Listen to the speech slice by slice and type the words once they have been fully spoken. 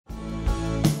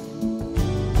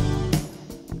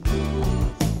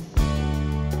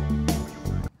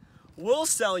We'll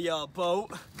sell you a boat.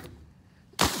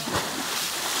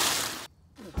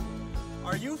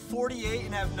 Are you 48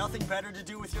 and have nothing better to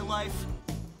do with your life?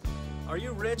 Are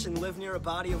you rich and live near a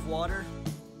body of water?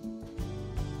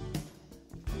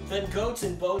 Then Goats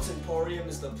and Boats Emporium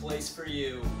is the place for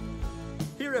you.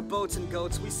 Here at Boats and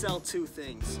Goats, we sell two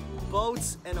things: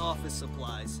 boats and office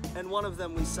supplies, and one of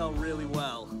them we sell really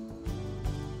well.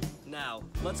 Now,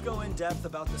 let's go in depth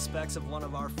about the specs of one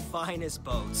of our finest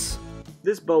boats.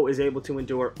 This boat is able to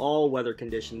endure all weather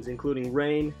conditions, including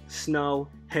rain, snow,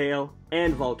 hail,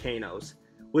 and volcanoes,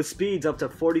 with speeds up to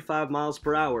 45 miles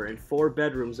per hour and 4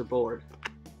 bedrooms aboard.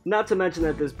 Not to mention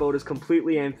that this boat is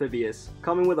completely amphibious,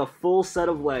 coming with a full set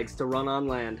of legs to run on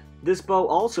land. This boat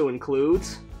also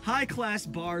includes high-class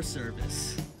bar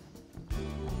service,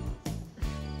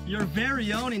 your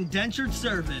very own indentured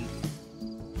servant.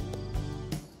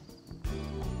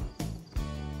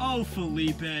 Oh,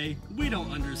 Felipe, we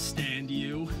don't understand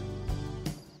you.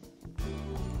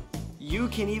 You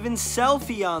can even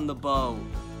selfie on the boat.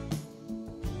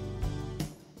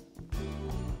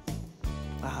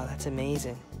 Wow, that's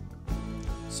amazing.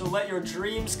 So let your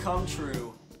dreams come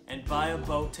true and buy a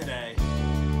boat today.